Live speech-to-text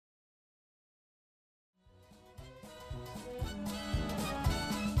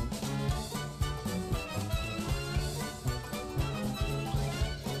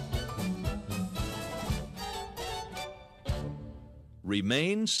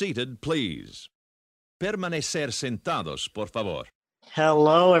Remain seated, please. Permanecer sentados, por favor.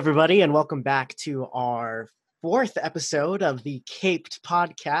 Hello, everybody, and welcome back to our fourth episode of the Caped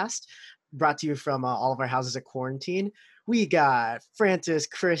podcast, brought to you from all of our houses at quarantine. We got Francis,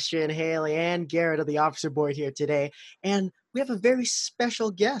 Christian, Haley, and Garrett of the officer board here today, and we have a very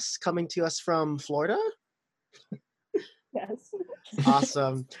special guest coming to us from Florida. Yes.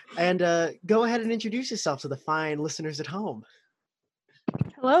 Awesome. And go ahead and introduce yourself to the fine listeners at home.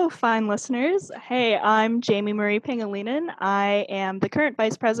 Hello, fine listeners. Hey, I'm Jamie Marie Pangilinan. I am the current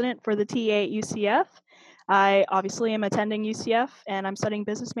vice president for the TA at UCF. I obviously am attending UCF, and I'm studying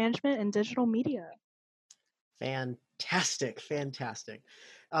business management and digital media. Fantastic.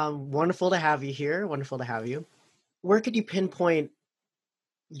 Wonderful to have you here. Wonderful to have you. Where could you pinpoint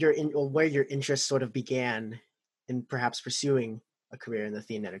where your interest sort of began in perhaps pursuing a career in the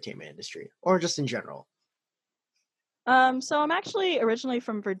themed entertainment industry, or just in general? So I'm actually originally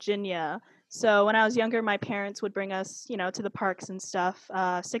from Virginia. So when I was younger, my parents would bring us, to the parks and stuff,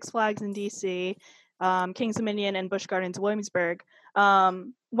 Six Flags in DC, Kings Dominion, and Busch Gardens Williamsburg.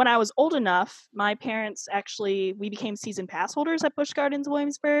 When I was old enough, my parents we became season pass holders at Busch Gardens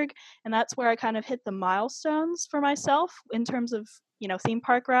Williamsburg, and that's where I kind of hit the milestones for myself in terms of, theme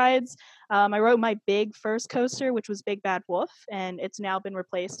park rides. I rode my big first coaster, which was Big Bad Wolf, and it's now been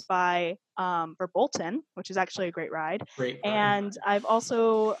replaced by Verbolten, which is actually a great ride. And I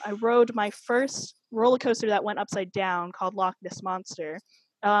rode my first roller coaster that went upside down called Loch Ness Monster.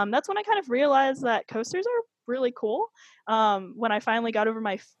 That's when I kind of realized that coasters are really cool. When I finally got over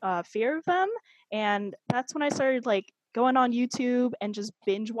my fear of them, and that's when I started going on YouTube and just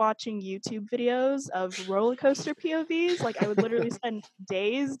binge watching YouTube videos of roller coaster POVs. I would literally spend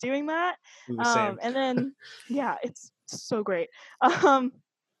days doing that. And then, yeah, it's so great. And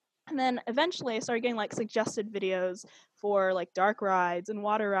then eventually I started getting suggested videos for dark rides and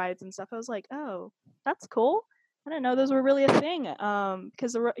water rides and stuff. I was like, oh, that's cool. I didn't know those were really a thing.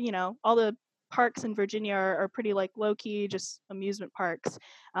 Because all the parks in Virginia are pretty low key, just amusement parks,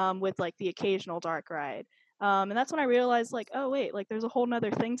 with the occasional dark ride. And that's when I realized oh wait, there's a whole nother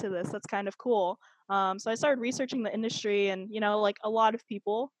thing to this that's kind of cool. So I started researching the industry, and a lot of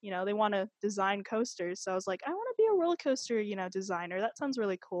people, they want to design coasters. So I was like, I want to be a roller coaster, designer. That sounds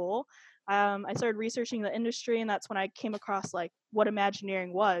really cool. I started researching the industry, and that's when I came across what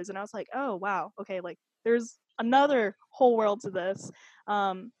Imagineering was, and I was like, oh wow, okay, there's another whole world to this.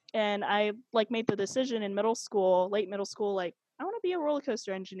 And I made the decision in late middle school, I want to be a roller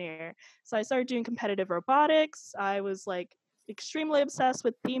coaster engineer. So I started doing competitive robotics. I was extremely obsessed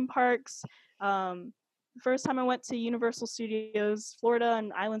with theme parks. The first time I went to Universal Studios Florida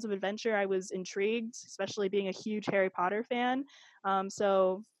and Islands of Adventure, I was intrigued, especially being a huge Harry Potter fan.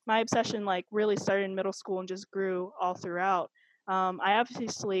 So my obsession really started in middle school and just grew all throughout. I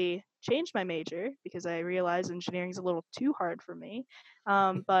obviously changed my major because I realized engineering is a little too hard for me.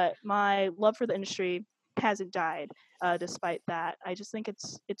 But my love for the industry hasn't died. Despite that, I just think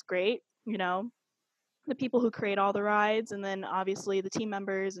it's great, the people who create all the rides, and then obviously the team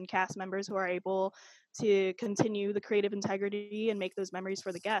members and cast members who are able to continue the creative integrity and make those memories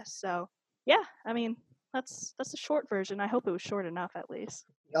for the guests. So yeah, I mean, that's a short version. I hope it was short enough at least.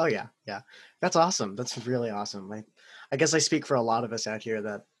 Oh yeah, that's awesome. That's really awesome. I guess I speak for a lot of us out here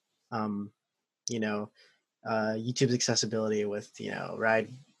that YouTube's accessibility with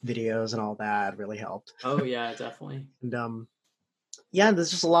ride videos and all that really helped. Oh yeah, definitely. And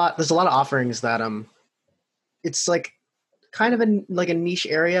there's a lot of offerings that it's kind of a niche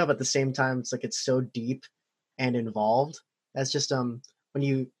area, but at the same time it's so deep and involved. That's just when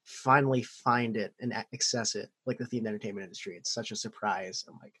you finally find it and access it, the themed entertainment industry, it's such a surprise.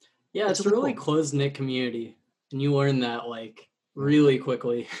 I'm it's a really cool, close-knit community, and you learn that really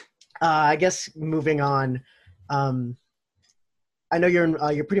quickly. I guess moving on, I know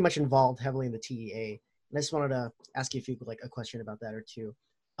you're pretty much involved heavily in the TEA, and I just wanted to ask you a question about that or two.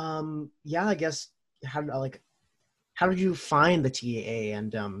 I guess how did you find the TEA,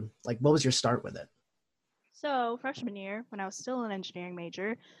 and what was your start with it? So freshman year, when I was still an engineering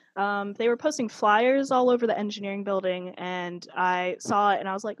major, they were posting flyers all over the engineering building, and I saw it, and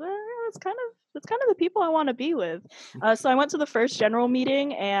I was like, well, that's kind of the people I want to be with. So I went to the first general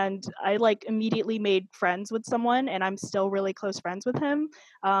meeting, and I immediately made friends with someone, and I'm still really close friends with him,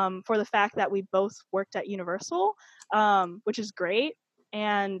 for the fact that we both worked at Universal, which is great.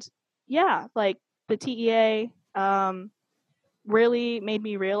 And yeah, the TEA really made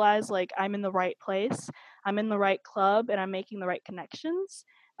me realize I'm in the right place, I'm in the right club, and I'm making the right connections.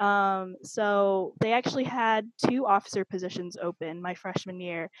 So they actually had 2 officer positions open my freshman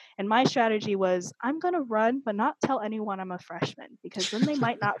year. And my strategy was I'm going to run, but not tell anyone I'm a freshman because then they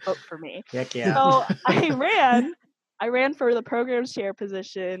might not vote for me. Heck yeah. So I ran for the programs chair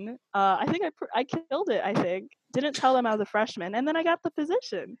position. I think I killed it, I think. Didn't tell them I was a freshman. And then I got the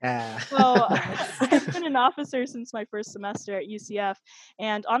position. Yeah. So Nice. I've been an officer since my first semester at UCF.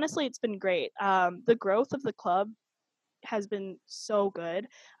 And honestly, it's been great. The growth of the club has been so good.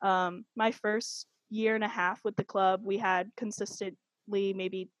 My first year and a half with the club, we had consistently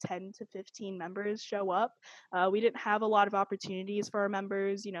maybe 10 to 15 members show up. We didn't have a lot of opportunities for our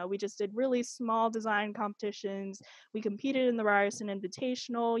members. You know, we just did really small design competitions. We competed in the Ryerson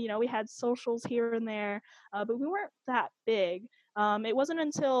Invitational. You know, we had socials here and there, but we weren't that big. It wasn't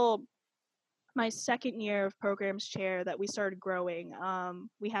until my second year of programs chair that we started growing.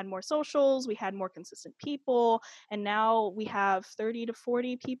 We had more socials, we had more consistent people, and now we have 30 to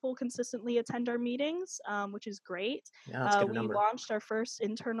 40 people consistently attend our meetings, which is great. Yeah, that's a good We number. launched our first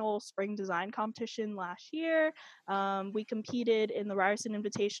internal spring design competition last year. We competed in the Ryerson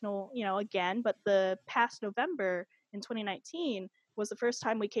Invitational, you know, again, but the past November in 2019 was the first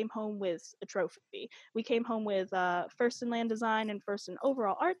time we came home with a trophy. We came home with first in land design and first in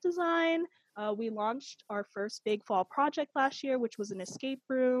overall art design. We launched our first big fall project last year, which was an escape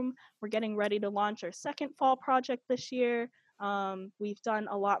room. We're getting ready to launch our second fall project this year. We've done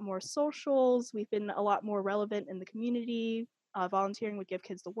a lot more socials. We've been a lot more relevant in the community, volunteering with Give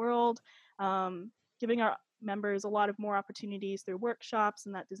Kids the World, giving our members a lot of more opportunities through workshops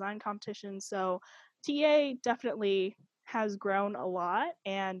and that design competition. So TA definitely has grown a lot,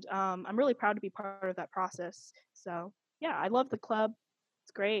 and I'm really proud to be part of that process. So yeah, I love the club.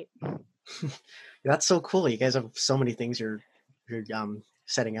 It's great. That's so cool. You guys have so many things you're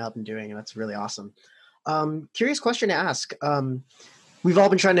setting up and doing, and that's really awesome. Curious question to ask. We've all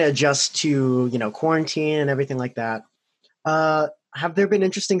been trying to adjust to, you know, quarantine and everything like that. Have there been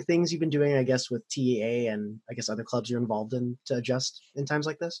interesting things you've been doing, I guess, with TEA and I guess other clubs you're involved in to adjust in times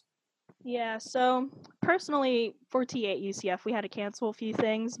like this? Yeah, so personally for TA at UCF, we had to cancel a few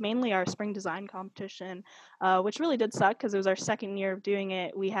things, mainly our spring design competition, which really did suck because it was our second year of doing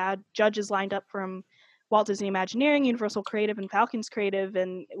it. We had judges lined up from Walt Disney Imagineering, Universal Creative, and Falcons Creative,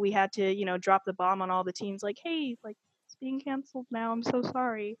 and we had to, you know, drop the bomb on all the teams like, hey, like, it's being canceled now. I'm so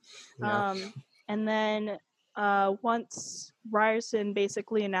sorry. Yeah. And then once Ryerson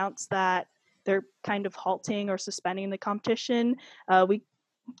basically announced that they're kind of halting or suspending the competition, we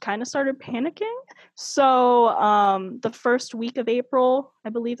kind of started panicking. So the first week of April, I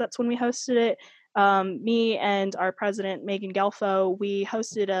believe that's when we hosted it. Me and our president, Megan Gelfo, we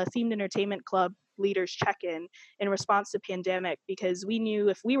hosted a themed entertainment club leaders check-in response to pandemic because we knew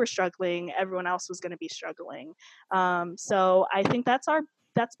if we were struggling, everyone else was going to be struggling. So I think that's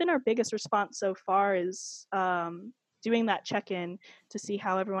been our biggest response so far is doing that check-in to see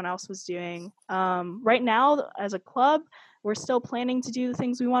how everyone else was doing. Right now, as a club, we're still planning to do the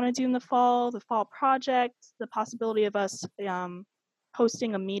things we want to do in the fall project, the possibility of us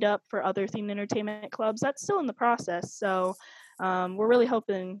hosting a meetup for other themed entertainment clubs. That's still in the process. So we're really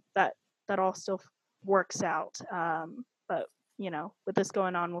hoping that that all still works out. But, you know, with this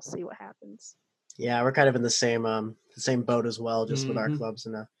going on, we'll see what happens. Yeah, we're kind of in the same boat as well, just with our Mhm. clubs,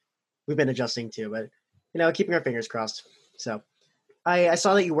 and we've been adjusting too, but you know, keeping our fingers crossed. So I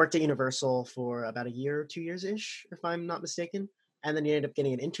saw that you worked at Universal for about a year, 2 years ish, if I'm not mistaken, and then you ended up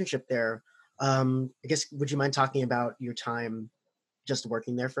getting an internship there. I guess would you mind talking about your time just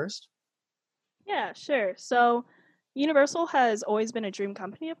working there first? Yeah, sure. So Universal has always been a dream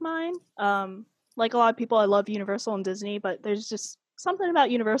company of mine. Like a lot of people, I love Universal and Disney, but there's just something about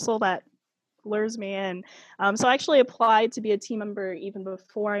Universal that lures me in. So I actually applied to be a team member even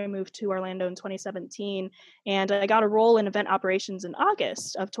before I moved to Orlando in 2017, and I got a role in event operations in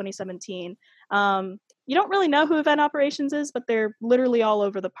August of 2017. You don't really know who event operations is, but they're literally all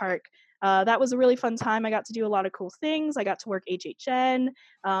over the park. That was a really fun time. I got to do a lot of cool things. I got to work HHN,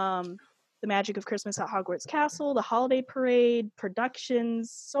 the Magic of Christmas at Hogwarts Castle, the holiday parade,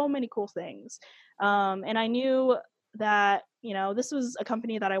 productions, so many cool things. And I knew that, you know, this was a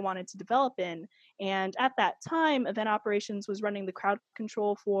company that I wanted to develop in. And at that time, event operations was running the crowd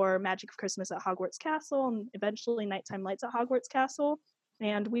control for Magic of Christmas at Hogwarts Castle and eventually Nighttime Lights at Hogwarts Castle.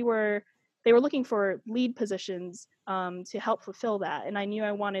 And they were looking for lead positions to help fulfill that. And I knew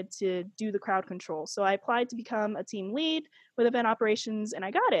I wanted to do the crowd control. So I applied to become a team lead with event operations and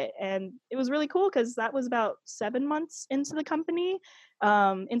I got it. And it was really cool because that was about 7 months into the company.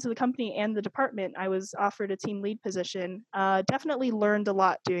 And the department, I was offered a team lead position. Definitely learned a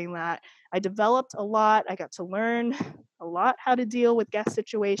lot doing that. I developed a lot. I got to learn a lot how to deal with guest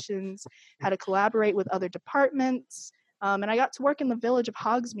situations, how to collaborate with other departments. And I got to work in the village of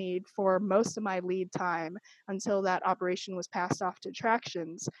Hogsmeade for most of my lead time until that operation was passed off to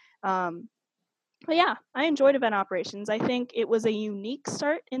attractions. But yeah, I enjoyed event operations. I think it was a unique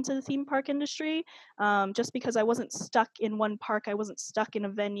start into the theme park industry, just because I wasn't stuck in one park. I wasn't stuck in a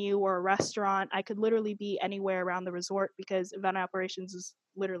venue or a restaurant. I could literally be anywhere around the resort because event operations is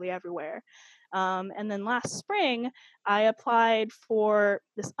literally everywhere. And then last spring, I applied for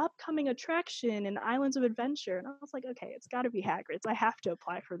this upcoming attraction in Islands of Adventure. And I was like, okay, it's got to be Hagrid's. I have to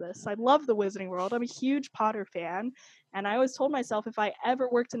apply for this. I love the Wizarding World. I'm a huge Potter fan. And I always told myself if I ever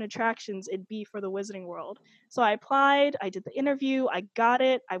worked in attractions, it'd be for the Wizarding World. So I applied, I did the interview, I got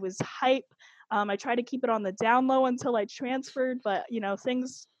it, I was hype. I tried to keep it on the down low until I transferred, but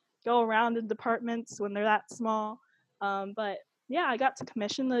things go around in departments when they're that small. But yeah, I got to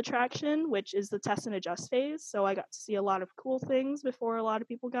commission the attraction, which is the test and adjust phase. So I got to see a lot of cool things before a lot of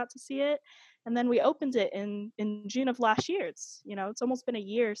people got to see it. And then we opened it in June of last year. It's almost been a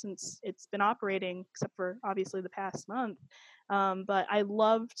year since it's been operating, except for obviously the past month. But I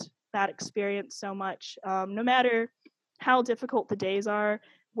loved that experience so much. No matter how difficult the days are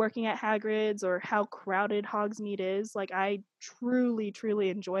working at Hagrid's or how crowded Hogsmeade is, like I truly, truly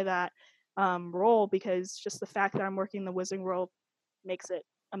enjoy that role, because just the fact that I'm working in the Wizarding World makes it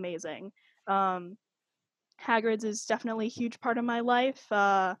amazing. Hagrid's is definitely a huge part of my life.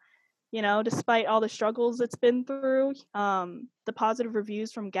 Despite all the struggles it's been through, the positive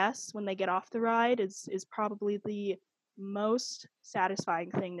reviews from guests when they get off the ride is probably the most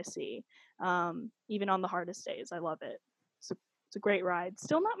satisfying thing to see. Even on the hardest days, I love it. It's a great ride.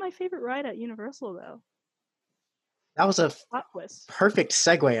 Still not my favorite ride at Universal though. That was a Plot twist. perfect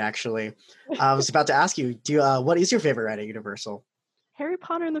segue, actually. I was about to ask you, what is your favorite ride at Universal? Harry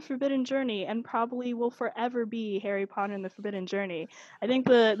Potter and the Forbidden Journey, and probably will forever be Harry Potter and the Forbidden Journey. I think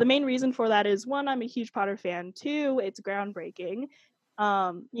the main reason for that is, one, I'm a huge Potter fan. Two, it's groundbreaking.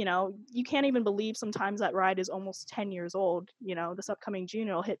 You can't even believe sometimes that ride is almost 10 years old. This upcoming June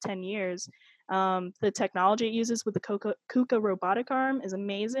it'll hit 10 years. The technology it uses with the Kuka robotic arm is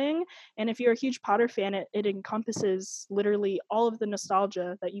amazing. And if you're a huge Potter fan, it encompasses literally all of the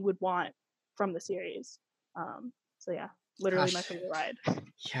nostalgia that you would want from the series. So yeah. Literally my favorite ride.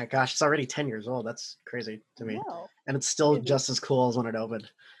 Yeah, gosh, it's already 10 years old. That's crazy to me. Wow. And it's still just as cool as when it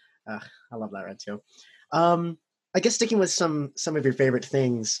opened. I love that ride too. I guess sticking with some of your favorite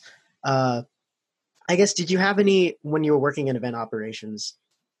things, I guess, did you have any, when you were working in event operations,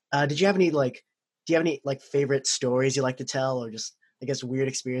 do you have any favorite stories you like to tell, or just, I guess, weird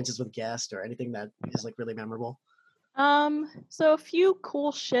experiences with guests, or anything that is like really memorable? So a few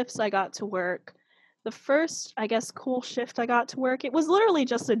cool shifts I got to work. The first, I guess, cool shift I got to work, it was literally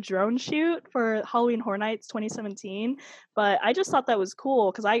just a drone shoot for Halloween Horror Nights 2017, but I just thought that was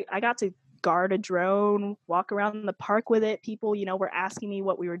cool because I got to guard a drone, walk around the park with it. People, were asking me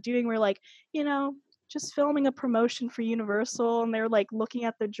what we were doing. We're like, just filming a promotion for Universal, and they're like looking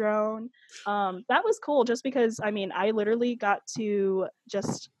at the drone. That was cool just because, I literally got to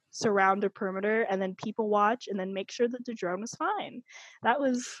just surround a perimeter and then people watch and then make sure that the drone was fine. That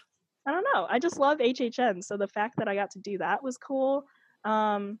was, I don't know. I just love HHN. So the fact that I got to do that was cool.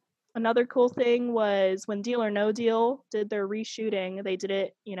 Another cool thing was when Deal or No Deal did their reshooting, they did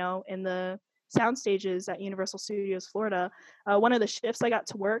it, in the sound stages at Universal Studios Florida. One of the shifts I got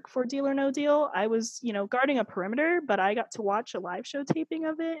to work for Deal or No Deal, I was, guarding a perimeter, but I got to watch a live show taping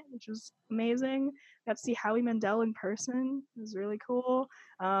of it, which was amazing. Got to see Howie Mandel in person. It was really cool.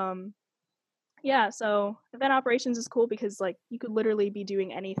 Yeah, so event operations is cool because you could literally be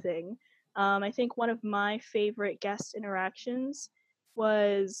doing anything. I think one of my favorite guest interactions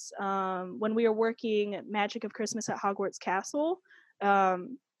was when we were working Magic of Christmas at Hogwarts Castle.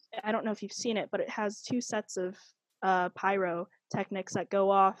 I don't know if you've seen it, but it has two sets of pyrotechnics that go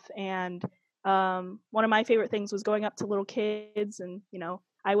off, and one of my favorite things was going up to little kids and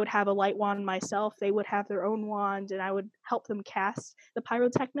I would have a light wand myself. They would have their own wand, and I would help them cast the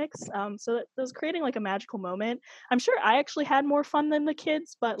pyrotechnics. So it was creating a magical moment. I'm sure I actually had more fun than the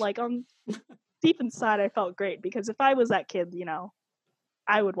kids, but on deep inside, I felt great because if I was that kid,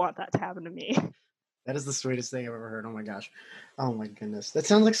 I would want that to happen to me. That is the sweetest thing I've ever heard. Oh my gosh. Oh my goodness. That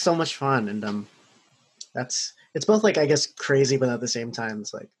sounds like so much fun. And it's both I guess crazy, but at the same time,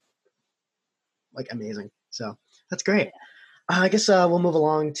 it's like amazing. So that's great. Yeah. I guess we'll move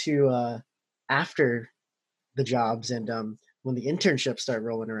along to after the jobs and when the internships start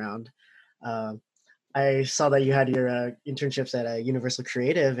rolling around. I saw that you had your internships at Universal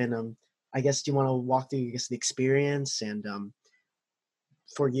Creative, and I guess, do you want to walk through the experience and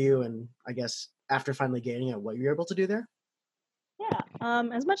for you, and I guess after finally getting it, what you're able to do there? Yeah.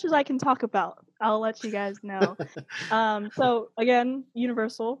 As much as I can talk about, I'll let you guys know. So again,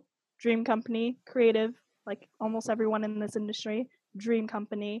 Universal, dream company, creative, like almost everyone in this industry, dream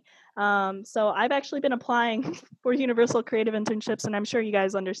company. So I've actually been applying for Universal creative internships, and I'm sure you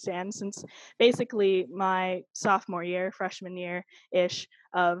guys understand since basically my sophomore year, freshman year ish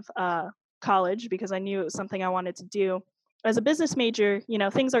of college, because I knew it was something I wanted to do. As a business major,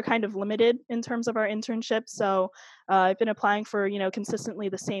 things are kind of limited in terms of our internships. So I've been applying for, consistently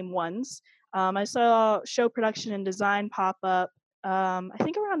the same ones. I saw show production and design pop up, I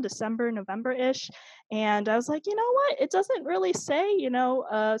think around December, November-ish. And I was like, you know what? It doesn't really say,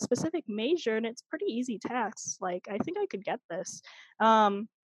 a specific major, and it's pretty easy tasks. Like, I think I could get this.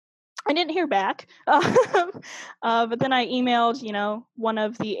 I didn't hear back, but then I emailed, one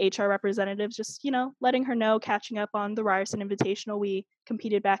of the HR representatives, just, letting her know, catching up on the Ryerson Invitational. We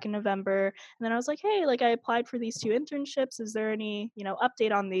competed back in November, and then I was like, hey, like I applied for these 2 internships. Is there any,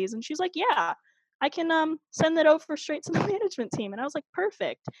 update on these? And she's like, yeah, I can send that over straight to the management team. And I was like,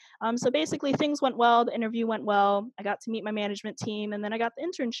 perfect. So basically, things went well. The interview went well. I got to meet my management team, and then I got the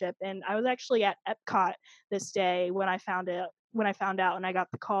internship. And I was actually at Epcot this day when I found out and I got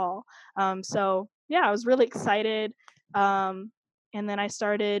the call. So yeah, I was really excited. And then I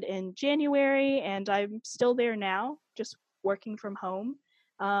started in January, and I'm still there now, just working from home.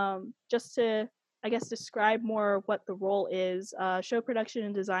 Just to, I guess, describe more what the role is. Show production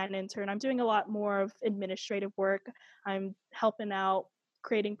and design intern. I'm doing a lot more of administrative work. I'm helping out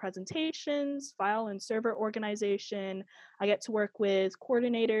creating presentations, file and server organization. I get to work with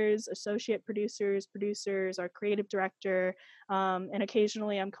coordinators, associate producers, our creative director, and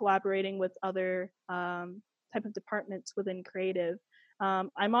occasionally I'm collaborating with other type of departments within creative.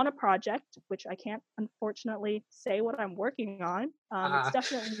 I'm on a project, which I can't unfortunately say what I'm working on. It's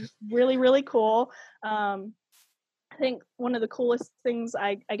definitely really, really cool. I think one of the coolest things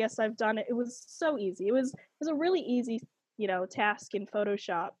I guess I've done, it was so easy. It was a really easy, task in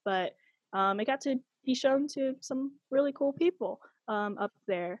Photoshop, but it got to be shown to some really cool people up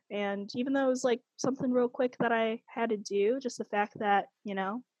there. And even though it was like something real quick that I had to do, just the fact that,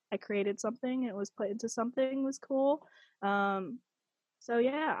 I created something, it was put into something was cool. So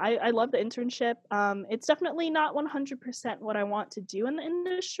yeah, I love the internship. It's definitely not 100% what I want to do in the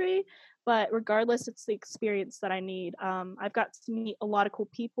industry, but regardless, it's the experience that I need. I've got to meet a lot of cool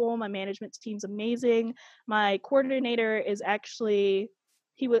people. My management team's amazing. My coordinator is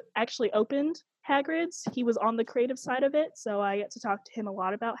he was actually opened Hagrid's. He was on the creative side of it, so I get to talk to him a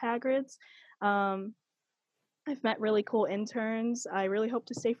lot about Hagrid's. I've met really cool interns. I really hope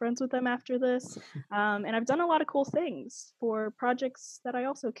to stay friends with them after this. And I've done a lot of cool things for projects that I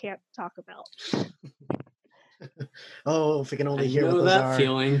also can't talk about. Oh, if we can only I hear know what those that are.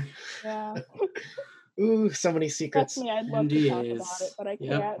 feeling. Yeah. Ooh, so many secrets. Trust me, I'd love to talk NDAs. about it, but I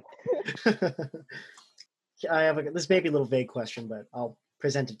Yep. can't. This may be a little vague question, but I'll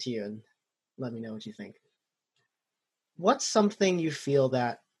present it to you and let me know what you think. What's something you feel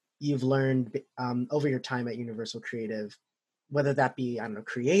that you've learned over your time at Universal Creative, whether that be, I don't know,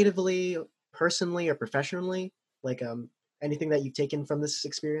 creatively, personally, or professionally? Like anything that you've taken from this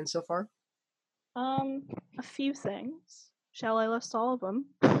experience so far? A few things. Shall I list all of them?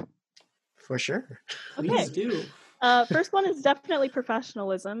 For sure. Please do. First one is definitely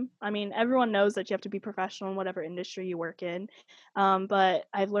professionalism. I mean, everyone knows that you have to be professional in whatever industry you work in. But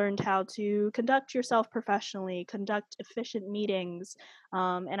I've learned how to conduct yourself professionally, conduct efficient meetings.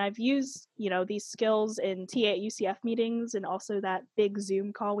 And I've used, these skills in TA at UCF meetings and also that big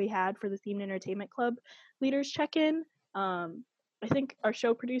Zoom call we had for the Themed Entertainment Club leaders check-in. I think our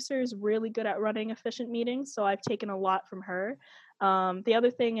show producer is really good at running efficient meetings, so I've taken a lot from her. The other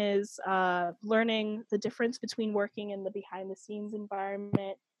thing is learning the difference between working in the behind-the-scenes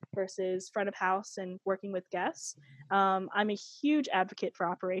environment versus front of house and working with guests. I'm a huge advocate for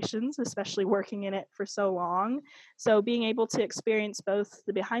operations, especially working in it for so long. So being able to experience both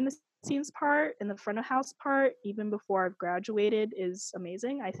the behind-the-scenes part and the front of house part, even before I've graduated, is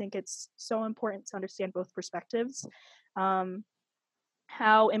amazing. I think it's so important to understand both perspectives.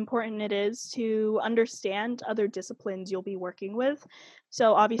 How important it is to understand other disciplines you'll be working with.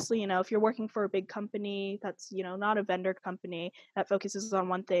 So obviously, if you're working for a big company that's, not a vendor company that focuses on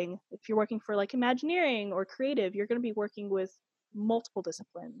one thing, if you're working for like Imagineering or creative, you're going to be working with multiple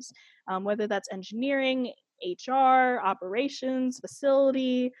disciplines, whether that's engineering, HR, operations,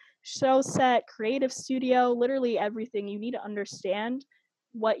 facility, show set, creative studio, literally everything. You need to understand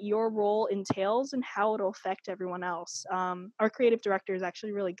what your role entails and how it'll affect everyone else. Our creative director is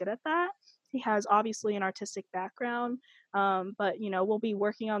actually really good at that. He has obviously an artistic background, But we'll be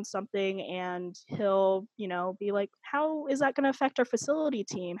working on something and he'll be like, how is that going to affect our facility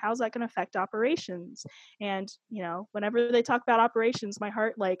team? How's that going to affect operations? And whenever they talk about operations, my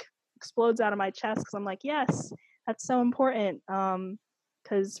heart like explodes out of my chest, because I'm like, yes, that's so important.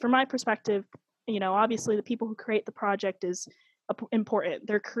 Because from my perspective, obviously the people who create the project is important.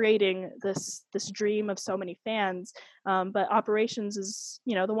 They're creating this dream of so many fans, but operations is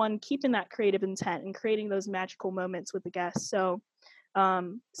the one keeping that creative intent and creating those magical moments with the guests. So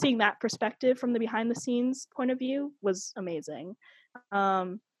seeing that perspective from the behind the scenes point of view was amazing.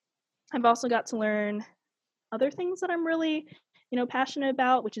 I've also got to learn other things that I'm really passionate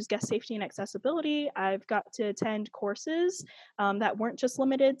about, which is guest safety and accessibility. I've got to attend courses that weren't just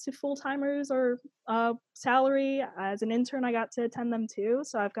limited to full-timers or salary. As an intern, I got to attend them too.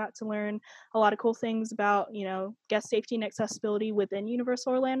 So I've got to learn a lot of cool things about, guest safety and accessibility within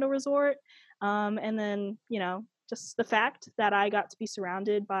Universal Orlando Resort. And then, just the fact that I got to be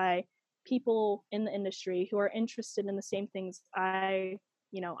surrounded by people in the industry who are interested in the same things I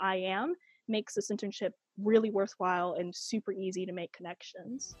am, makes this internship really worthwhile and super easy to make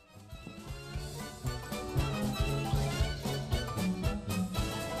connections.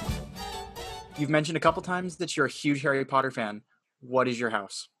 You've mentioned a couple times that you're a huge Harry Potter fan. What is your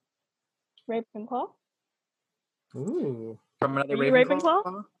house? Ravenclaw? Ooh. From another Are you Ravenclaw?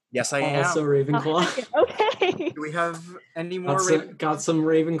 Ravenclaw? Yes, I am. Also Ravenclaw. Okay. Do we have any more Ravenclaw? Got some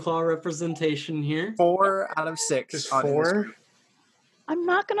Ravenclaw representation here. 4 out of 6. Just in this 4? group. I'm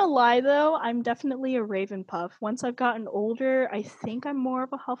not gonna lie though, I'm definitely a Ravenpuff. Once I've gotten older, I think I'm more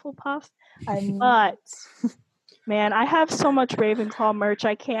of a Hufflepuff. But man, I have so much Ravenclaw merch.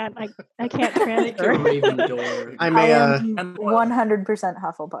 I can't Make transfer. a Ravendor. I'm I a am 100%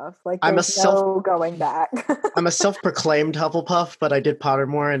 Hufflepuff. Like, I'm a there's no going back. I'm a self-proclaimed Hufflepuff, but I did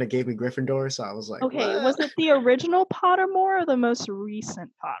Pottermore and it gave me Gryffindor, so I was like, Okay, what? was it the original Pottermore or the most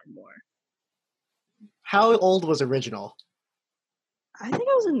recent Pottermore? How old was original? I think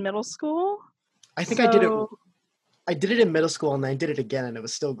I was in middle school. I think I did it in middle school, and then I did it again, and it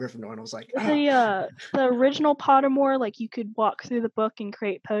was still Gryffindor, and I was like, the original Pottermore, like you could walk through the book and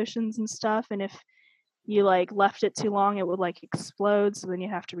create potions and stuff, and if you like left it too long, it would like explode, so then you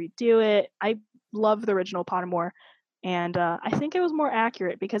have to redo it. I love the original Pottermore, and I think it was more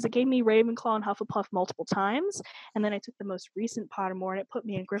accurate because it gave me Ravenclaw and Hufflepuff multiple times, and then I took the most recent Pottermore and it put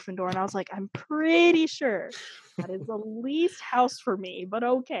me in Gryffindor, and I was like, I'm pretty sure that is the least house for me, but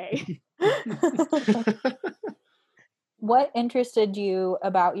okay. What interested you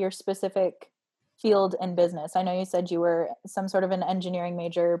about your specific field in business? I know you said you were some sort of an engineering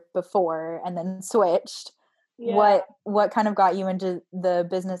major before and then switched. Yeah. What kind of got you into the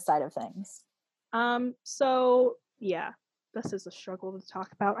business side of things? So yeah, this is a struggle to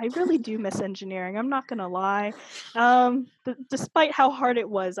talk about. I really do miss engineering. I'm not gonna lie. Despite how hard it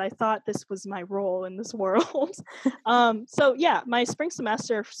was, I thought this was my role in this world. So yeah, my spring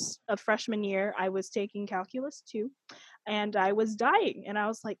semester of freshman year, I was taking calculus 2, and I was dying. And I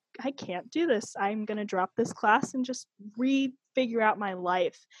was like, I can't do this. I'm gonna drop this class and just refigure out my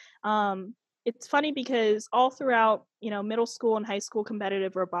life. It's funny because all throughout, middle school and high school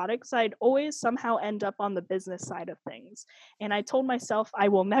competitive robotics, I'd always somehow end up on the business side of things. And I told myself, I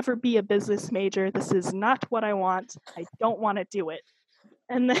will never be a business major. This is not what I want. I don't want to do it.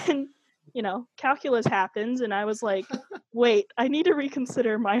 And then, calculus happens, and I was like, wait, I need to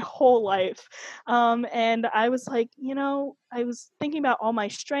reconsider my whole life. And I was like, I was thinking about all my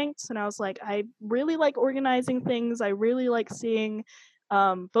strengths, and I was like, I really like organizing things. I really like seeing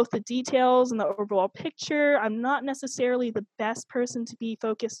both the details and the overall picture. I'm not necessarily the best person to be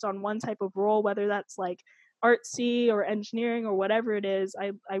focused on one type of role, whether that's like artsy or engineering or whatever it is.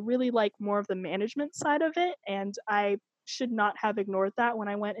 I really like more of the management side of it, and I should not have ignored that when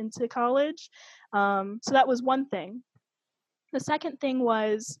I went into college. So that was one thing. The second thing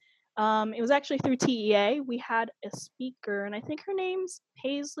was, it was actually through TEA. We had a speaker, and I think her name's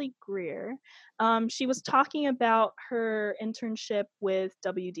Paisley Greer. She was talking about her internship with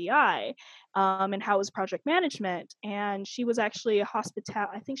WDI and how it was project management. And she was actually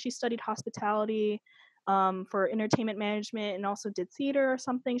I think she studied hospitality for entertainment management and also did theater or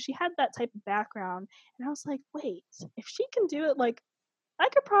something. She had that type of background. And I was like, wait, if she can do it, like, I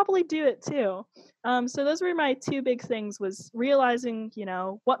could probably do it too. So those were my 2 big things: was realizing,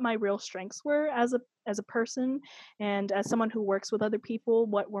 what my real strengths were as a person and as someone who works with other people,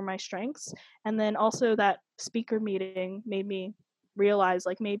 what were my strengths. And then also that speaker meeting made me realize,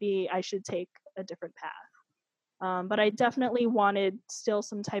 like, maybe I should take a different path. But I definitely wanted still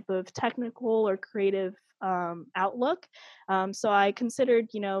some type of technical or creative outlook. So I considered,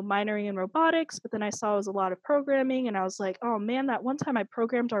 minoring in robotics, but then I saw it was a lot of programming, and I was like, oh man, that one time I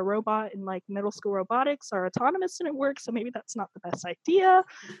programmed our robot in like middle school robotics, our autonomous didn't work, so maybe that's not the best idea.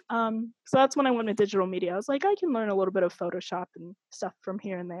 So that's when I went to digital media. I was like, I can learn a little bit of Photoshop and stuff from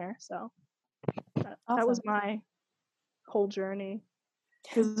here and there. So that was my whole journey.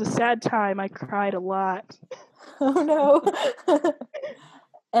 It was a sad time. I cried a lot. Oh no.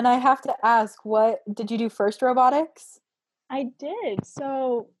 And I have to ask, what did you do first, robotics? I did.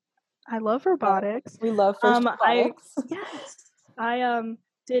 So I love robotics. We love first robotics. I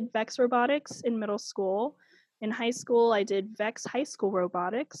did VEX robotics in middle school. In high school, I did VEX high school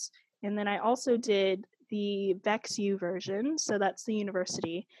robotics. And then I also did the VEX U version. So that's the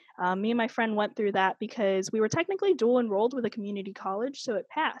university. Me and my friend went through that because we were technically dual enrolled with a community college. So it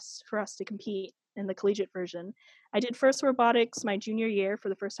passed for us to compete in the collegiate version. I did first robotics my junior year for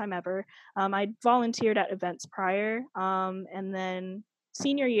the first time ever. I volunteered at events prior. And then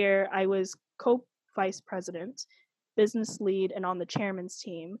senior year, I was co-vice president, business lead, and on the chairman's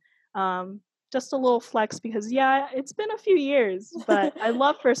team. Just a little flex because, it's been a few years, but I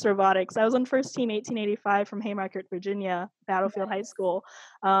love first robotics. I was on first team 1885 from Haymarket, Virginia, Battlefield High School.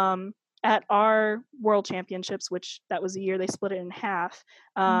 At our world championships, which that was a year they split it in half,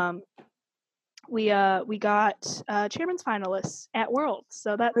 we got chairman's finalists at Worlds.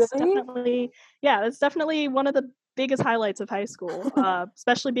 So that's that's definitely one of the biggest highlights of high school,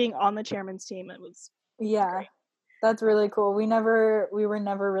 especially being on the chairman's team. It was great. That's really cool. We were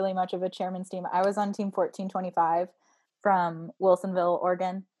never really much of a chairman's team. I was on team 1425 from Wilsonville,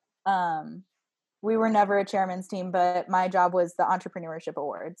 Oregon. We were never a chairman's team, but my job was the entrepreneurship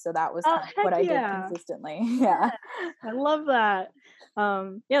award. So that was what I did consistently. Yeah. I love that.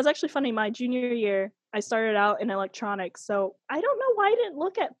 It's actually funny. My junior year, I started out in electronics. So I don't know why I didn't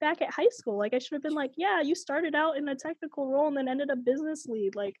look back at high school. Like I should have been like, you started out in a technical role and then ended up business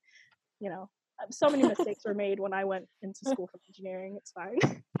lead. Like, so many mistakes were made when I went into school for engineering. It's fine.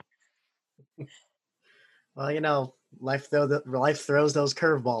 Well, life throws those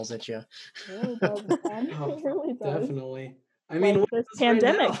curveballs at you. It really does, man. It really does. Definitely. I mean, like this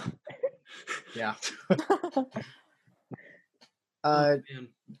pandemic. Right yeah.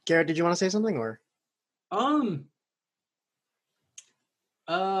 Garrett, did you want to say something or?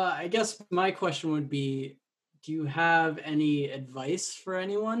 I guess my question would be, do you have any advice for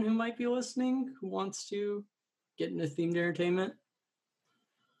anyone who might be listening who wants to get into themed entertainment?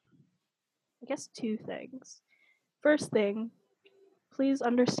 I guess two things. First thing, please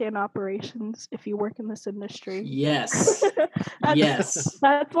understand operations if you work in this industry. Yes. Yes.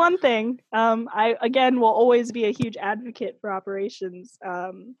 That's one thing. I, again, will always be a huge advocate for operations.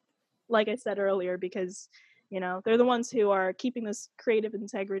 Like I said earlier, because they're the ones who are keeping this creative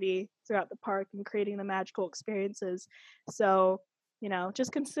integrity throughout the park and creating the magical experiences. So,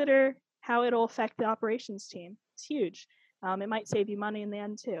 just consider how it'll affect the operations team. It's huge. It might save you money in the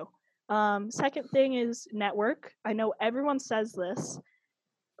end too. Second thing is network. I know everyone says this,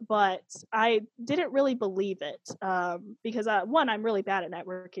 but I didn't really believe it because one, I'm really bad at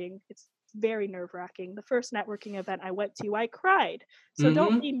networking. It's very nerve-wracking. The first networking event I went to, I cried. So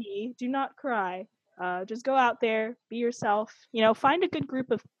don't be me. Do not cry. Just go out there, be yourself, find a good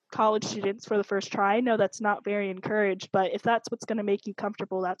group of college students for the first try. I know that's not very encouraged, but if that's what's going to make you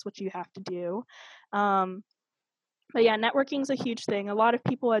comfortable, that's what you have to do. But yeah, networking is a huge thing. A lot of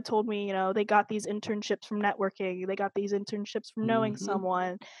people had told me, they got these internships from networking. They got these internships from knowing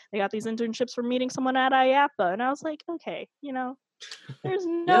someone. They got these internships from meeting someone at IAPA. And I was like, okay, there's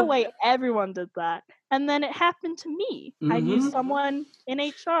no way everyone did that. And then it happened to me. I knew someone in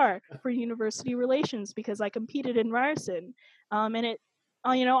HR for university relations because I competed in Ryerson. And it,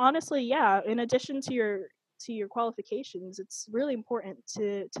 honestly, in addition to your qualifications, it's really important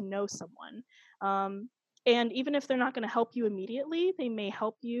to know someone. And even if they're not going to help you immediately, they may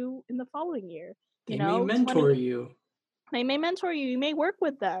help you in the following year. They may mentor you. They may mentor you. You may work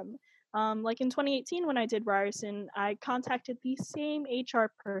with them. Like in 2018, when I did Ryerson, I contacted the same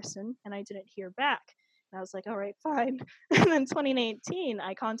HR person and I didn't hear back. And I was like, all right, fine. And then 2019,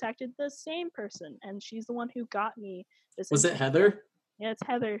 I contacted the same person and she's the one who got me this. Was it Heather? Yeah, it's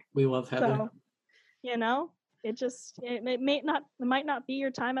Heather. We love Heather. So, it might not be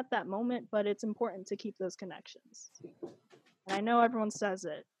your time at that moment, but it's important to keep those connections. And I know everyone says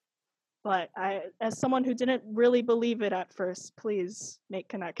it, but as someone who didn't really believe it at first, please make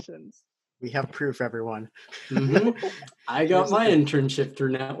connections. We have proof, everyone. I got my internship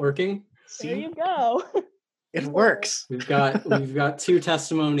through networking. There you go. It works. We've got 2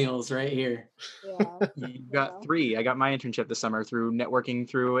 testimonials right here. Yeah. You've got 3. I got my internship this summer through networking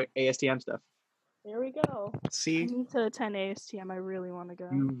through ASTM stuff. There we go. I See? need to attend ASTM. I really want to go.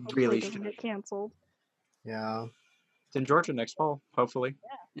 You Hopefully really it doesn't should. get canceled. Yeah. It's in Georgia next fall, hopefully.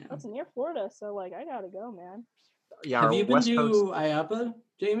 Yeah. That's near Florida, so like I gotta go, man. Yeah, Have our you been West to Coast. IAPA,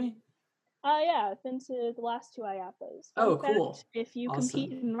 Jamie? Yeah, I've been to the last 2 IAPAs. Oh, Fun cool. fact, if you Awesome.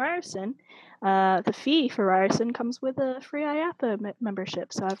 compete in Ryerson, the fee for Ryerson comes with a free IAPA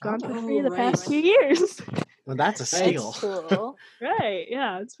membership. So I've gone for free the past right. 2 years. Well, that's a Right. steal. Cool. Right?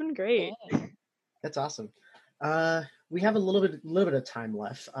 Yeah, it's been great. Dang. That's awesome. We have a little bit of time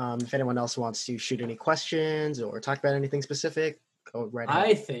left. If anyone else wants to shoot any questions or talk about anything specific, go right ahead.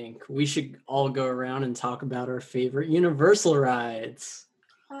 I think we should all go around and talk about our favorite Universal rides.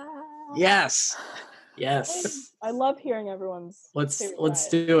 Yes. Yes. I love hearing everyone's. Let's favorite ride.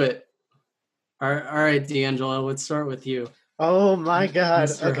 do it. All right, D'Angelo, let's start with you. Oh my God.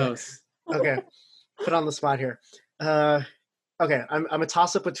 Mr. Okay. Host. Okay. Put on the spot here. Okay. I'm a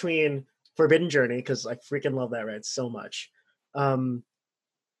toss up between Forbidden Journey because I freaking love that ride so much.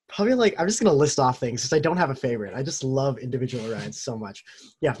 Probably like I'm just gonna list off things because I don't have a favorite. I just love individual rides so much.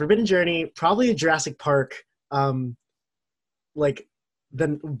 Yeah, Forbidden Journey, probably Jurassic Park. Like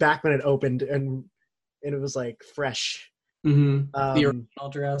then back when it opened and it was like fresh. Mm-hmm. The original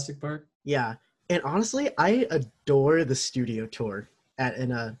Jurassic Park. Yeah, and honestly, I adore the studio tour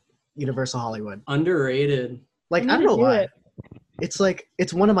in Universal Hollywood. Underrated. Like I I need don't know to do why. it.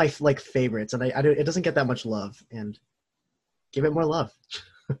 It's one of my like favorites, and it doesn't get that much love, and give it more love.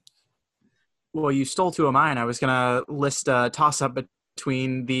 Well, you stole two of mine. I was gonna list a toss-up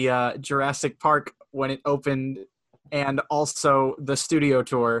between the Jurassic Park when it opened and also the studio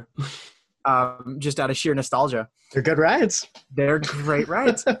tour, just out of sheer nostalgia. They're good rides. They're great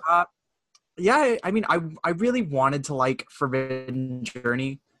rides. Yeah, I mean, I really wanted to like Forbidden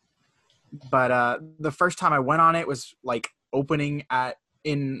Journey, but the first time I went on it was like opening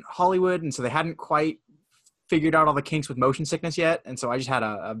in Hollywood, and so they hadn't quite figured out all the kinks with motion sickness yet, and so I just had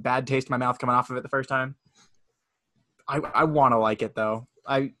a bad taste in my mouth coming off of it the first time. I want to like it though.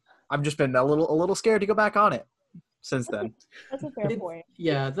 I've just been a little scared to go back on it since then. That's a fair point.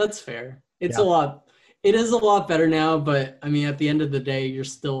 Yeah, that's fair. It's Yeah. It is a lot better now, but I mean, at the end of the day, you're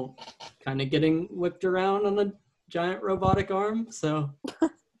still kind of getting whipped around on a giant robotic arm. So,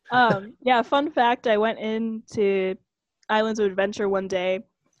 Yeah, fun fact, I went into Islands of Adventure one day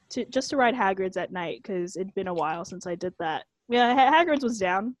just to ride Hagrid's at night because it'd been a while since I did that. Yeah, Hagrid's was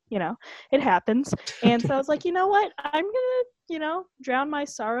down, it happens. And so I was like, you know what? I'm going to, drown my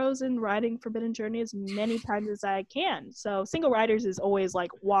sorrows in riding Forbidden Journey as many times as I can. So single riders is always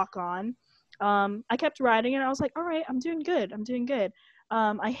like walk on. I kept riding and I was like, all right, I'm doing good.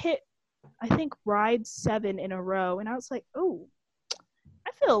 I hit, I think, ride 7 in a row. And I was like, oh,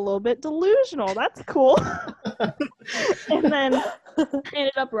 I feel a little bit delusional. That's cool. And then I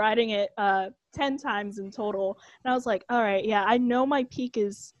ended up riding it 10 times in total. And I was like, all right, yeah, I know my peak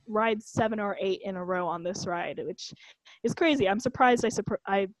is ride 7 or 8 in a row on this ride, which is crazy. I'm surprised I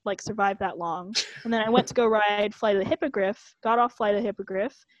survived that long. And then I went to go ride Flight of the Hippogriff, got off Flight of the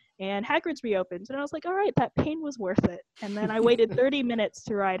Hippogriff, and Hagrid's reopened. And I was like, all right, that pain was worth it. And then I waited 30 minutes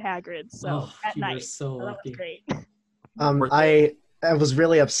to ride Hagrid's, at you were night. so So that lucky. was great. I was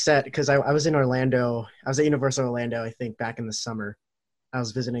really upset because I was in Orlando. I was at Universal Orlando, I think, back in the summer. I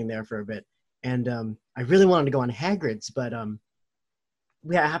was visiting there for a bit. And I really wanted to go on Hagrid's, but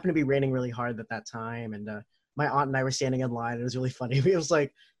it happened to be raining really hard at that time. And my aunt and I were standing in line. It was really funny. It was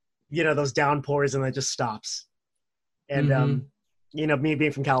like, those downpours and it just stops. And, me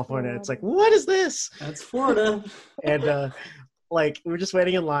being from California, it's like, what is this? That's Florida. And we were just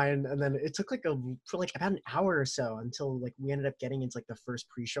waiting in line, and then it took for about an hour or so until we ended up getting into the first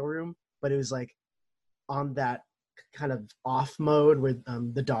pre-show room. But it was on that kind of off mode where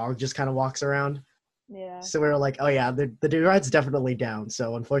the dog just kind of walks around. Yeah. So we were like, oh yeah, the ride's definitely down.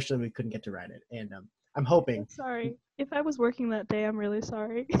 So unfortunately, we couldn't get to ride it. And I'm hoping. Sorry. If I was working that day, I'm really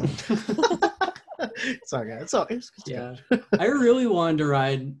sorry. It's all good. It's Yeah. I really wanted to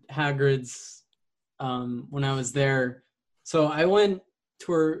ride Hagrid's when I was there. So I went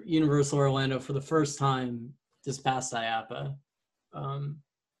to Universal Orlando for the first time this past IAPA.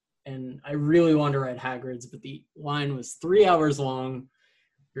 And I really wanted to ride Hagrid's, but the line was 3 hours long.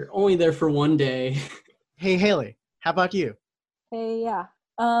 You're only there for one day. Hey, Haley, how about you? Hey, yeah.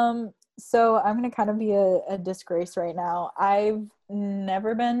 So I'm going to kind of be a disgrace right now. I've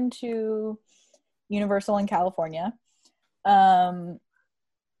never been to Universal in California.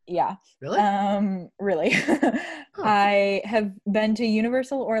 Yeah. Really? Really. I have been to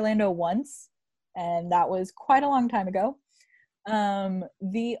Universal Orlando once, and that was quite a long time ago.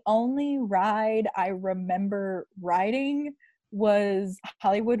 The only ride I remember riding was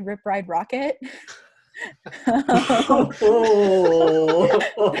Hollywood Rip Ride Rocket. Oh.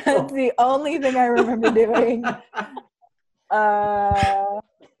 That's the only thing I remember doing. I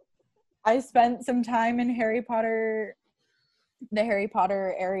spent some time in the Harry Potter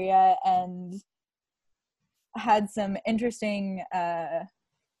area, and had some interesting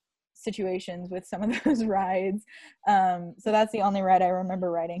situations with some of those rides. So that's the only ride I remember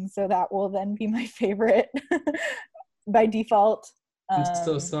riding. So that will then be my favorite by default. I'm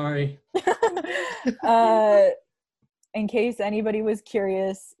so sorry. In case anybody was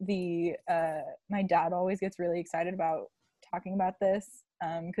curious, my dad always gets really excited about talking about this,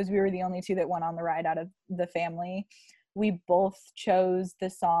 because we were the only two that went on the ride out of the family. We both chose the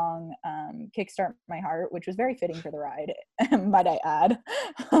song Kickstart My Heart, which was very fitting for the ride, might I add.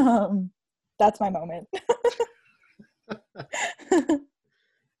 That's my moment. How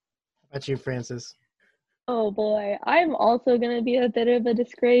about you, Francis? Oh boy, I'm also going to be a bit of a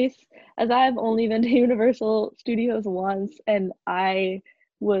disgrace, as I've only been to Universal Studios once, and I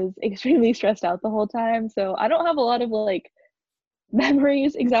was extremely stressed out the whole time, so I don't have a lot of like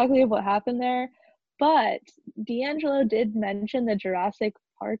memories exactly of what happened there. But D'Angelo did mention the Jurassic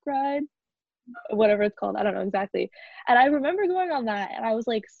Park ride, whatever it's called, I don't know exactly. And I remember going on that, and I was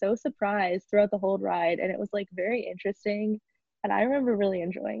like so surprised throughout the whole ride, and it was like very interesting, and I remember really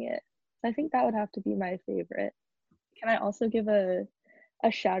enjoying it. So I think that would have to be my favorite. Can I also give a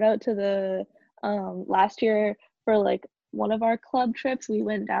shout out to the last year for like one of our club trips, we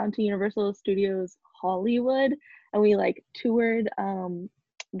went down to Universal Studios Hollywood, and we like toured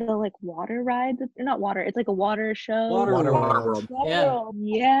the like water ride. Not water, it's like a water show. Water World. Yeah.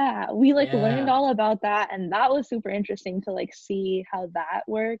 Yeah, we like learned Yeah. all about that, and that was super interesting to like see how that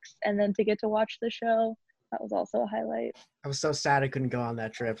works, and then to get to watch the show, that was also a highlight. I was so sad I couldn't go on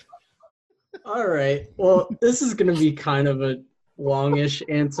that trip. All right. Well, this is gonna be kind of a longish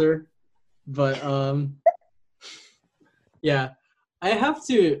answer, but yeah, I have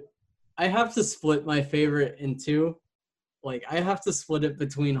to split my favorite in two. Like, I have to split it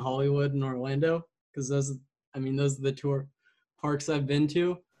between Hollywood and Orlando, because those are the tour parks I've been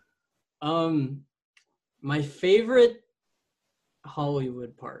to. My favorite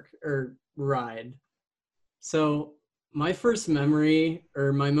Hollywood park or ride. So my first memory,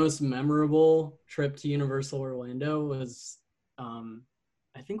 or my most memorable trip to Universal Orlando was,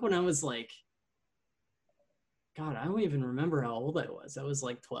 I think when I was like, God, I don't even remember how old I was. I was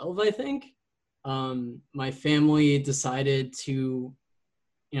like 12, I think. My family decided to,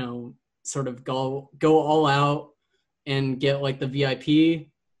 sort of go all out and get like the VIP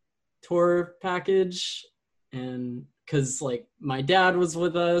tour package, and because like my dad was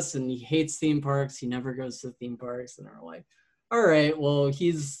with us and he hates theme parks, he never goes to theme parks, and we're like, all right, well,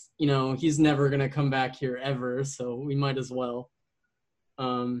 he's never gonna come back here ever, so we might as well.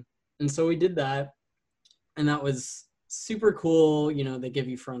 And so we did that, and that was super cool. They give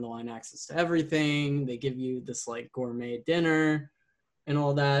you front of the line access to everything, they give you this like gourmet dinner and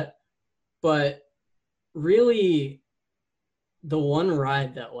all that. But really, the one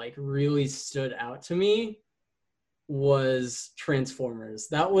ride that like really stood out to me was Transformers.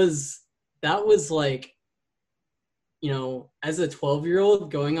 That was like, as a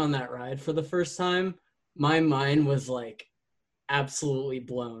 12-year-old going on that ride for the first time, my mind was like absolutely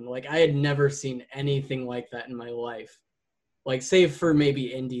blown. Like, I had never seen anything like that in my life, like save for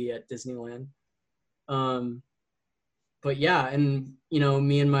maybe Indy at Disneyland. But yeah, and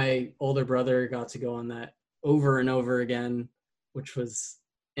me and my older brother got to go on that over and over again, which was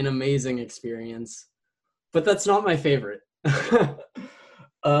an amazing experience. But that's not my favorite.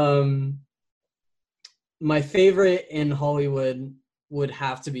 My favorite in Hollywood would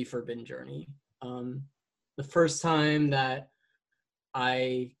have to be Forbidden Journey. The first time that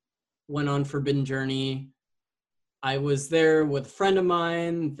I went on Forbidden Journey, I was there with a friend of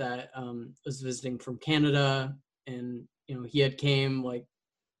mine that was visiting from Canada, and he had came, like,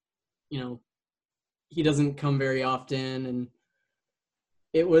 he doesn't come very often, and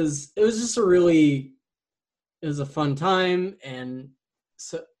it was just it was a fun time. And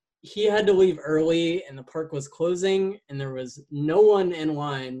so he had to leave early, and the park was closing, and there was no one in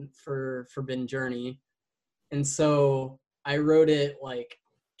line for Forbidden Journey, and so I rode it like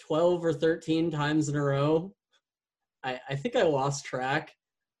 12 or 13 times in a row. I think I lost track.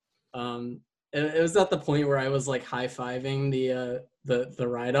 It was at the point where I was like high-fiving the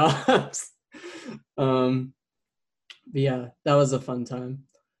ride-offs. But yeah, that was a fun time.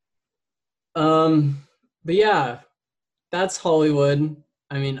 But yeah, that's Hollywood.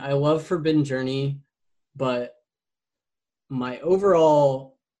 I mean, I love Forbidden Journey, but my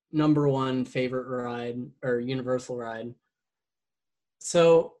overall number one favorite ride, or Universal ride,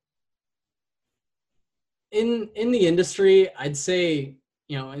 So in the industry, I'd say,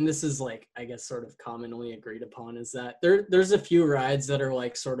 and this is like, I guess, sort of commonly agreed upon, is that there's a few rides that are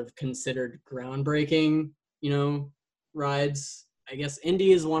like sort of considered groundbreaking, rides. I guess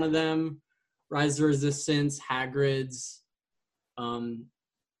Indy is one of them. Rise of the Resistance, Hagrid's, Men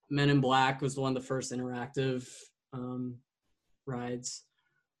in Black was one of the first interactive rides.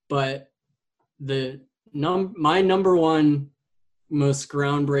 But my number one most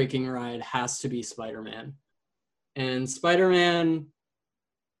groundbreaking ride has to be Spider-Man. And Spider-Man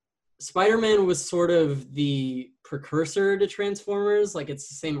was sort of the precursor to Transformers. Like, it's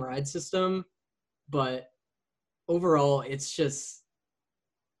the same ride system, but overall it's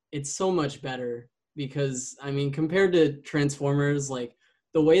so much better because, I mean, compared to Transformers, like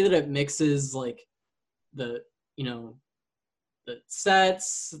the way that it mixes like the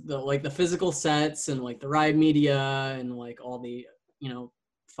sets, the physical sets and like the ride media and like all the,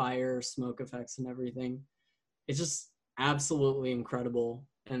 fire, smoke effects and everything. It's just absolutely incredible.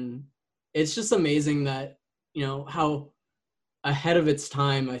 And it's just amazing that, how ahead of its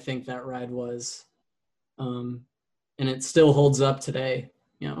time I think that ride was. And it still holds up today,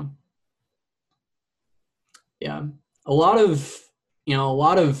 Yeah. A lot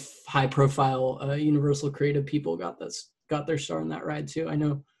of high profile Universal creative people got their start on that ride too. I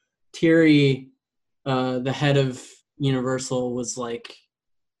know Thierry, the head of Universal, was like,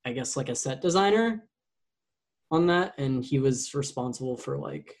 I guess like a set designer on that, and he was responsible for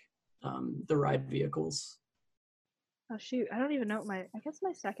like the ride vehicles. Oh shoot, I don't even know I guess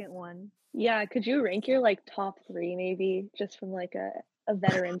my second one. Yeah, could you rank your like top 3 maybe, just from like a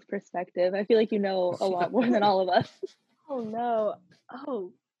veteran's perspective? I feel like you know a lot more than all of us. Oh no.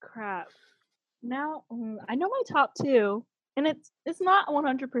 Oh crap. Now I know my top 2, and it's not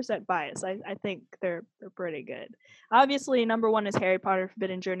 100% biased. I think they're pretty good. Obviously, number 1 is Harry Potter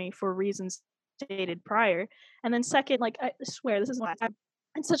Forbidden Journey for reasons stated prior, and then second, like I swear this is one.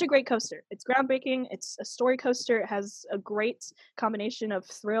 It's such a great coaster. It's groundbreaking. It's a story coaster. It has a great combination of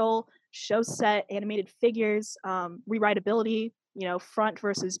thrill, show set, animated figures, rewritability. Front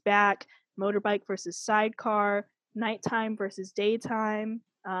versus back, motorbike versus sidecar, nighttime versus daytime.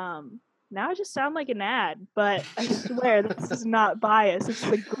 Now I just sound like an ad, but I swear this is not biased. It's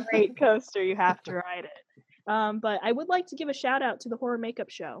a great coaster. You have to ride it. But I would like to give a shout out to the horror makeup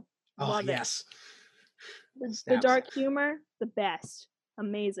show. Love yes. The dark humor, the best.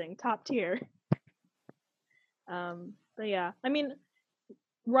 Amazing. Top tier. But yeah, I mean,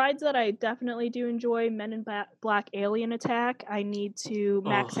 rides that I definitely do enjoy, Men in Black Alien Attack. I need to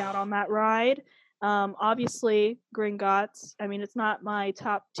max out on that ride. Obviously, Gringotts. I mean, it's not my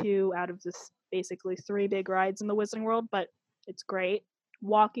top 2 out of this basically 3 big rides in the Wizarding World, but it's great.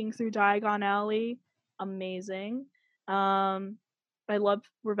 Walking through Diagon Alley, amazing. I love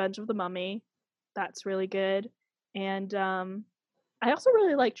Revenge of the Mummy. That's really good. And I also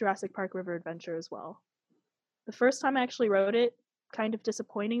really like Jurassic Park River Adventure as well. The first time I actually rode it, kind of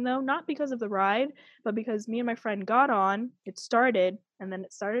disappointing though, not because of the ride, but because me and my friend got on, it started, and then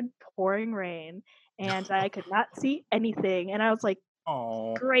it started pouring rain, and I could not see anything. And I was like,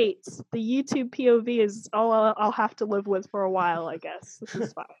 Oh, great. The YouTube POV is all I'll have to live with for a while, I guess. This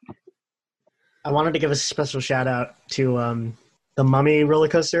is fine. I wanted to give a special shout out to the Mummy roller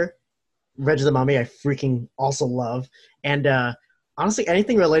coaster. Reg the Mummy, I freaking also love. And honestly,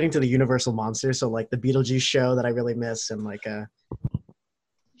 anything relating to the Universal monsters, so like the Beetlejuice show that I really miss, and like Did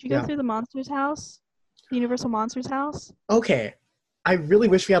you go through the Monsters house? The Universal Monsters house? Okay. I really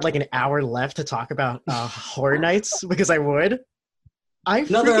wish we had like an hour left to talk about Horror Nights, because I would.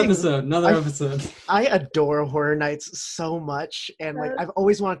 Another episode. I adore Horror Nights so much, and like I've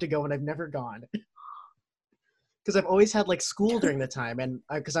always wanted to go, and I've never gone. Because I've always had like school during the time, and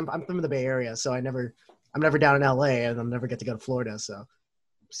because I'm from the Bay Area, so I'm never down in LA, and I'll never get to go to Florida. So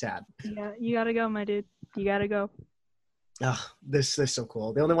sad. Yeah, you gotta go, my dude. You gotta go. Oh, they're so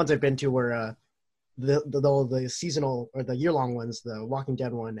cool. The only ones I've been to were the seasonal or the year-long ones, the Walking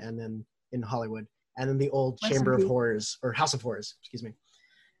Dead one, and then in Hollywood, and then the old Chamber of Horrors or House of Horrors, excuse me,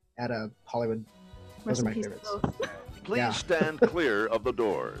 at Hollywood. Those are my favorites. Please stand clear of the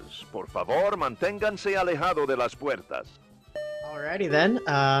doors. Por favor, manténganse alejado de las puertas. Alrighty then.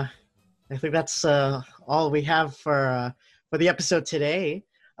 I think that's all we have for the episode today.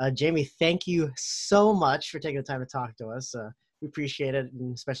 Jamie, thank you so much for taking the time to talk to us. We appreciate it,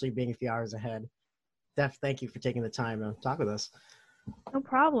 and especially being a few hours ahead. Thank you for taking the time to talk with us. No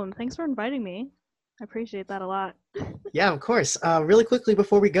problem. Thanks for inviting me. I appreciate that a lot. Yeah, of course. Really quickly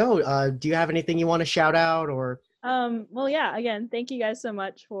before we go, do you have anything you want to shout out or? Well, yeah, again, thank you guys so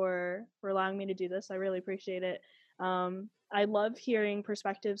much for allowing me to do this. I really appreciate it. I love hearing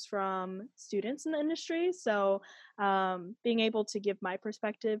perspectives from students in the industry. So being able to give my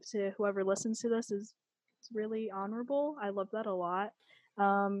perspective to whoever listens to this is really honorable. I love that a lot.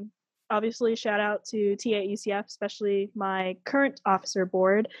 Obviously, shout out to TA at UCF, especially my current officer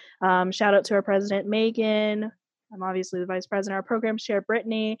board. Shout out to our president, Megan. I'm obviously the vice president, our program chair,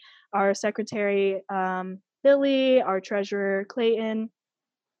 Brittany, our secretary, Billy, our treasurer, Clayton,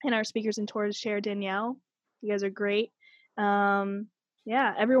 and our speakers and tours chair, Danielle. You guys are great.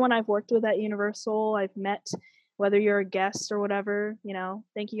 Yeah, everyone I've worked with at Universal, I've met, whether you're a guest or whatever,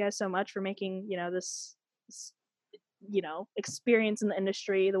 thank you guys so much for making, this experience in the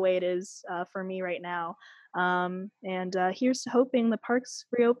industry the way it is for me right now. And here's hoping the parks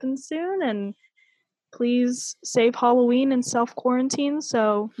reopen soon, and please save Halloween and self-quarantine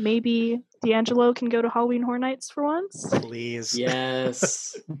so maybe D'Angelo can go to Halloween Horror Nights for once. Please.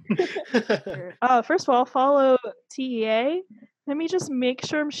 Yes. First of all, follow TEA. Let me just make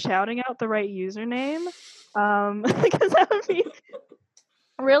sure I'm shouting out the right username, because that would be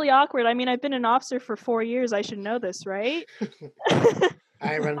really awkward. I mean, I've been an officer for 4 years. I should know this, right?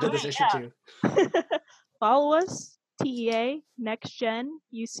 I run into this issue too. Follow us, TEA Next Gen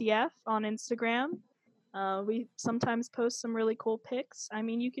UCF on Instagram. We sometimes post some really cool pics. I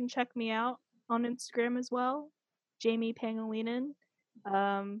mean, you can check me out on Instagram as well, Jamie Pangilinan,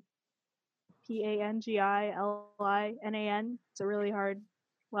 Pangilinan. It's a really hard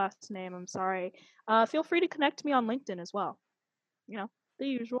last name. I'm sorry. Feel free to connect me on LinkedIn as well. The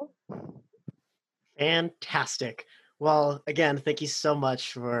usual. Fantastic. Well, again, thank you so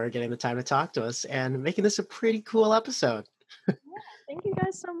much for getting the time to talk to us and making this a pretty cool episode. Thank you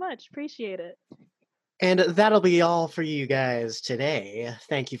guys so much. Appreciate it. And that'll be all for you guys today.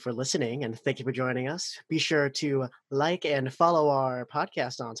 Thank you for listening and thank you for joining us. Be sure to like and follow our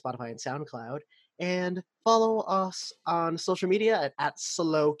podcast on Spotify and SoundCloud, and follow us on social media at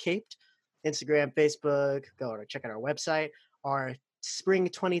SlowCaped, Instagram, Facebook. Go to check out our website. Our spring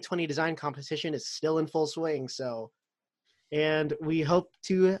 2020 design competition is still in full swing. And we hope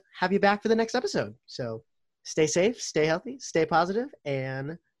to have you back for the next episode. So stay safe, stay healthy, stay positive,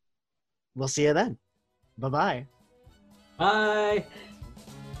 and we'll see you then. Bye-bye. Bye.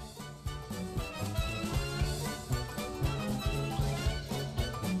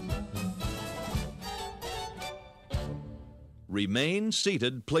 Remain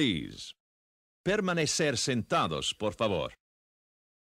seated, please. Permanecer sentados, por favor.